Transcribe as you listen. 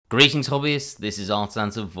Greetings hobbyists, this is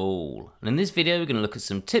Artisans of Vol, and in this video we're going to look at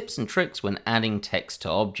some tips and tricks when adding text to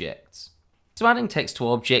objects. So adding text to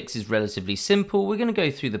objects is relatively simple. We're going to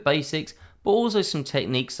go through the basics, but also some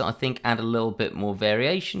techniques that I think add a little bit more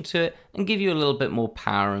variation to it and give you a little bit more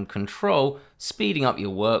power and control, speeding up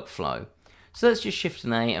your workflow. So let's just shift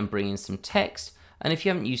an A and bring in some text, and if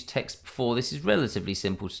you haven't used text before, this is relatively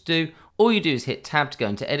simple to do. All you do is hit tab to go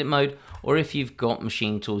into edit mode, or if you've got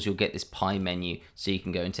machine tools, you'll get this pie menu, so you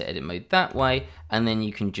can go into edit mode that way, and then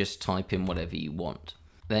you can just type in whatever you want.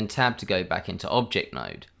 Then tab to go back into object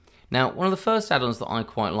mode. Now, one of the first add-ons that I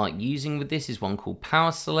quite like using with this is one called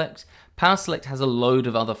Power Select. Power Select has a load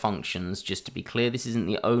of other functions, just to be clear, this isn't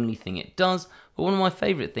the only thing it does, but one of my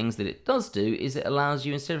favourite things that it does do is it allows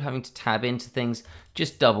you, instead of having to tab into things,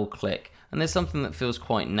 just double click. And there's something that feels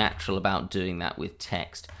quite natural about doing that with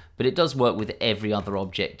text. But it does work with every other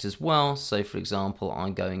object as well. So for example,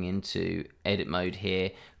 I'm going into edit mode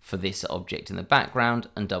here for this object in the background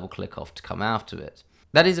and double click off to come out of it.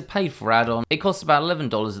 That is a paid for add-on. It costs about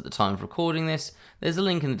 $11 at the time of recording this. There's a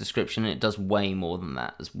link in the description and it does way more than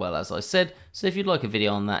that as well, as I said. So if you'd like a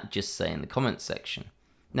video on that, just say in the comments section.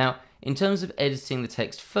 Now, in terms of editing the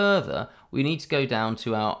text further, we need to go down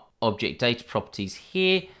to our object data properties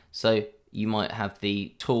here. So you might have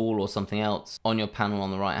the tool or something else on your panel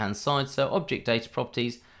on the right hand side, so object data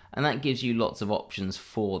properties, and that gives you lots of options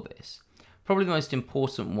for this. Probably the most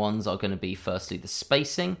important ones are going to be firstly the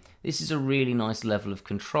spacing. This is a really nice level of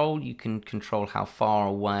control. You can control how far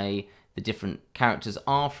away the different characters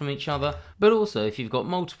are from each other, but also if you've got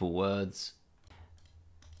multiple words,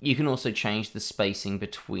 you can also change the spacing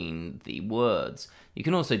between the words. You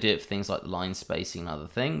can also do it for things like line spacing and other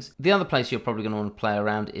things. The other place you're probably going to want to play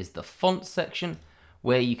around is the font section,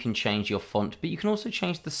 where you can change your font, but you can also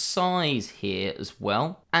change the size here as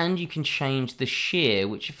well. And you can change the sheer,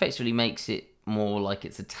 which effectively makes it more like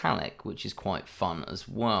it's italic, which is quite fun as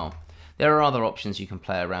well. There are other options you can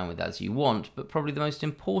play around with as you want, but probably the most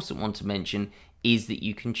important one to mention is that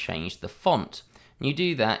you can change the font. And you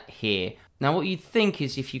do that here. Now what you'd think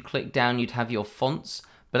is if you click down you'd have your fonts,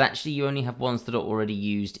 but actually you only have ones that are already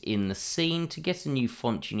used in the scene. To get a new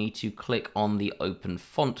font you need to click on the open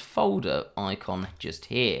font folder icon just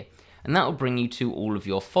here, and that will bring you to all of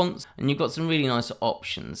your fonts, and you've got some really nice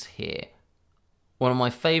options here. One of my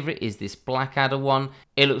favourite is this Blackadder one.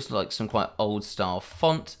 It looks like some quite old style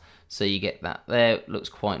font, so you get that there. It looks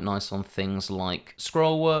quite nice on things like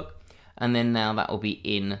scroll work, and then now that will be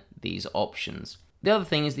in these options. The other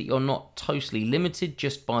thing is that you're not totally limited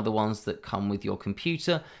just by the ones that come with your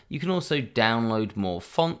computer. You can also download more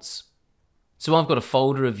fonts. So I've got a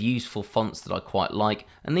folder of useful fonts that I quite like,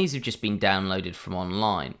 and these have just been downloaded from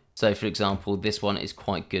online. So for example, this one is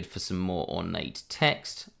quite good for some more ornate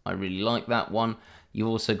text. I really like that one. You've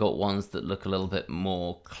also got ones that look a little bit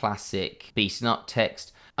more classic, beaten up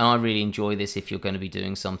text, and I really enjoy this if you're going to be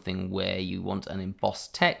doing something where you want an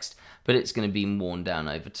embossed text, but it's going to be worn down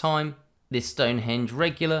over time. This Stonehenge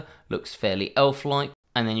regular looks fairly elf-like,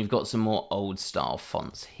 and then you've got some more old style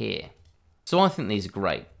fonts here. So I think these are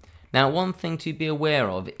great. Now one thing to be aware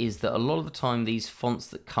of is that a lot of the time these fonts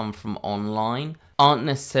that come from online aren't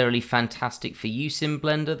necessarily fantastic for use in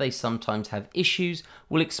Blender. They sometimes have issues.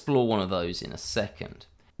 We'll explore one of those in a second.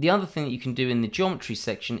 The other thing that you can do in the geometry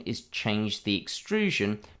section is change the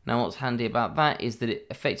extrusion. Now what's handy about that is that it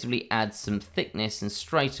effectively adds some thickness, and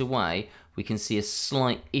straight away we can see a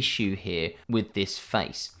slight issue here with this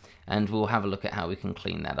face, and we'll have a look at how we can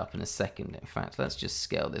clean that up in a second. In fact, let's just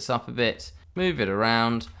scale this up a bit, move it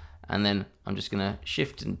around, and then I'm just going to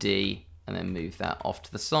shift and D and then move that off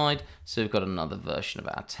to the side, so we've got another version of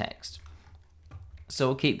our text. So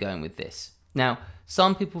we'll keep going with this. Now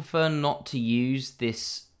some people prefer not to use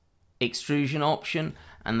this extrusion option,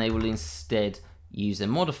 and they will instead use a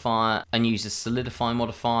modifier and use a solidify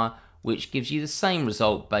modifier, which gives you the same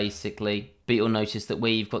result basically, but you'll notice that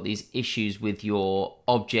where you've got these issues with your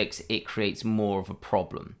objects, it creates more of a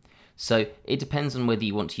problem. So it depends on whether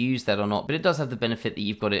you want to use that or not, but it does have the benefit that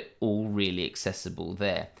you've got it all really accessible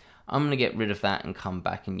there. I'm going to get rid of that and come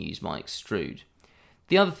back and use my extrude.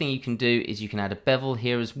 The other thing you can do is you can add a bevel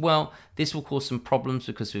here as well. This will cause some problems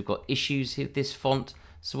because we've got issues with this font.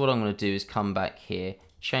 So what I'm going to do is come back here,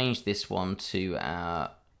 change this one to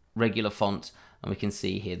our regular font, and we can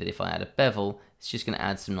see here that if I add a bevel, it's just going to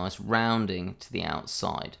add some nice rounding to the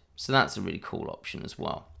outside. So that's a really cool option as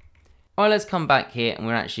well. Alright, let's come back here, and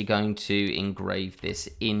we're actually going to engrave this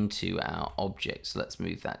into our object. So let's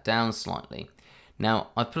move that down slightly. Now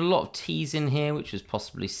I've put a lot of T's in here, which was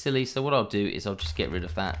possibly silly, so what I'll do is I'll just get rid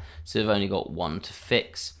of that, so we've only got one to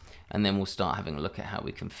fix, and then we'll start having a look at how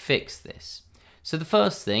we can fix this. So the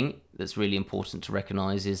first thing that's really important to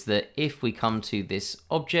recognize is that if we come to this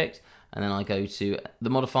object and then I go to the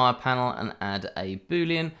modifier panel and add a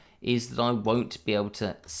Boolean, is that I won't be able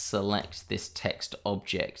to select this text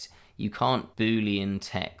object. You can't Boolean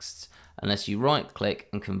text unless you right click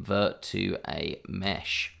and convert to a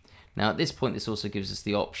mesh. Now at this point, this also gives us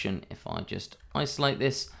the option, if I just isolate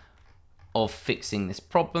this, of fixing this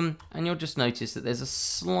problem, and you'll just notice that there's a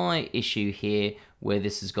slight issue here where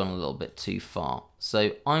this has gone a little bit too far.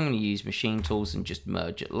 So I'm going to use machine tools and just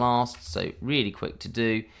merge at last, so really quick to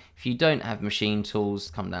do. If you don't have machine tools,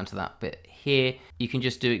 come down to that bit here, you can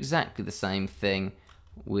just do exactly the same thing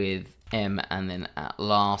with M and then at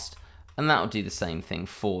last, and that will do the same thing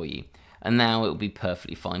for you. And now it will be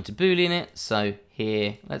perfectly fine to Boolean it. So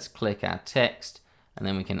here, let's click add text, and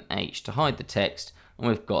then we can H to hide the text, and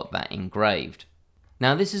we've got that engraved.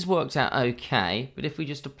 Now this has worked out okay, but if we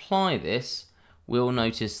just apply this, we'll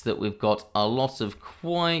notice that we've got a lot of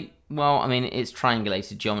quite, well, I mean, it's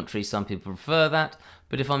triangulated geometry, some people prefer that,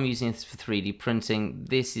 but if I'm using this for 3D printing,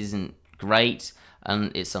 this isn't great,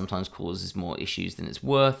 and it sometimes causes more issues than it's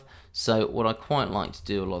worth. So what I quite like to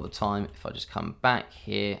do a lot of the time, if I just come back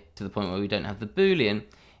here to the point where we don't have the Boolean,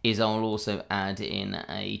 is I'll also add in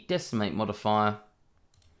a decimate modifier,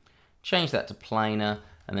 change that to planar,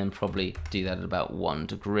 and then probably do that at about 1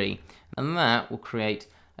 degree. And that will create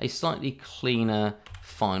a slightly cleaner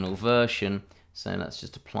final version. So let's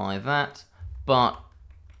just apply that, but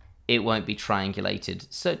it won't be triangulated.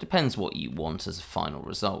 So it depends what you want as a final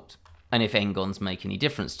result, and if n-gons make any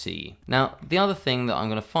difference to you. Now, the other thing that I'm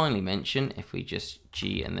going to finally mention, if we just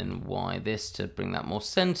G and then Y this to bring that more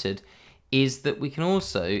centered, is that we can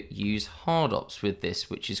also use hard ops with this,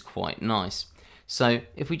 which is quite nice. So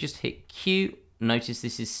if we just hit Q, notice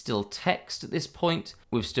this is still text at this point.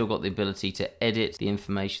 We've still got the ability to edit the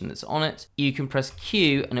information that's on it. You can press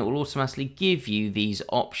Q and it will automatically give you these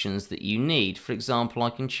options that you need. For example, I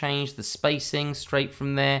can change the spacing straight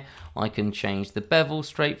from there. I can change the bevel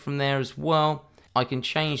straight from there as well. I can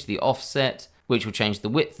change the offset, which will change the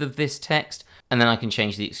width of this text, and then I can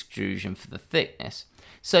change the extrusion for the thickness.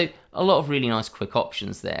 So a lot of really nice quick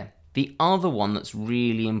options there. The other one that's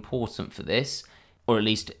really important for this, or at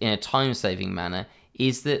least in a time-saving manner,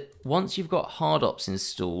 is that once you've got hard ops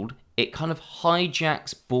installed, it kind of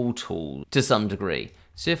hijacks Bool Tool to some degree.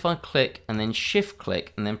 So if I click and then shift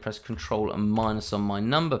click and then press Control and minus on my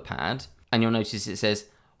number pad, and you'll notice it says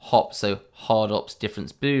hop, so hard ops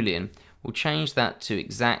difference Boolean. We'll change that to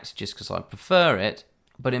exact just because I prefer it,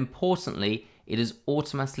 but importantly, it has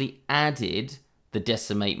automatically added the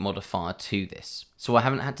decimate modifier to this. So I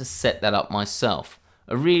haven't had to set that up myself.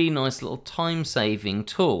 A really nice little time-saving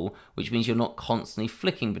tool, which means you're not constantly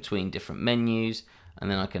flicking between different menus,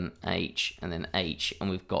 and then I can H and then H, and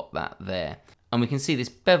we've got that there. And we can see this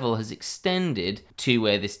bevel has extended to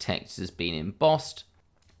where this text has been embossed,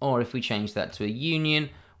 or if we change that to a union,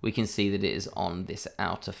 we can see that it is on this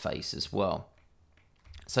outer face as well.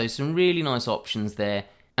 So some really nice options there,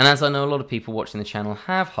 and as I know a lot of people watching the channel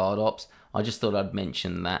have hard ops, I just thought I'd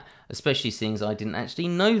mention that, especially seeing as I didn't actually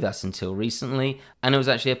know that until recently, and it was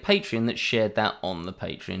actually a Patreon that shared that on the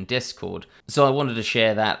Patreon Discord. So I wanted to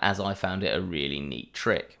share that as I found it a really neat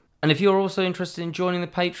trick. And if you're also interested in joining the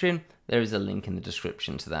Patreon, there is a link in the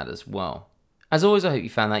description to that as well. As always, I hope you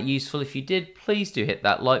found that useful. If you did, please do hit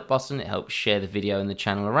that like button, it helps share the video and the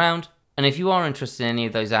channel around. And if you are interested in any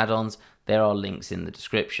of those add-ons, there are links in the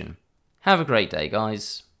description. Have a great day,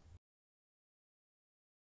 guys.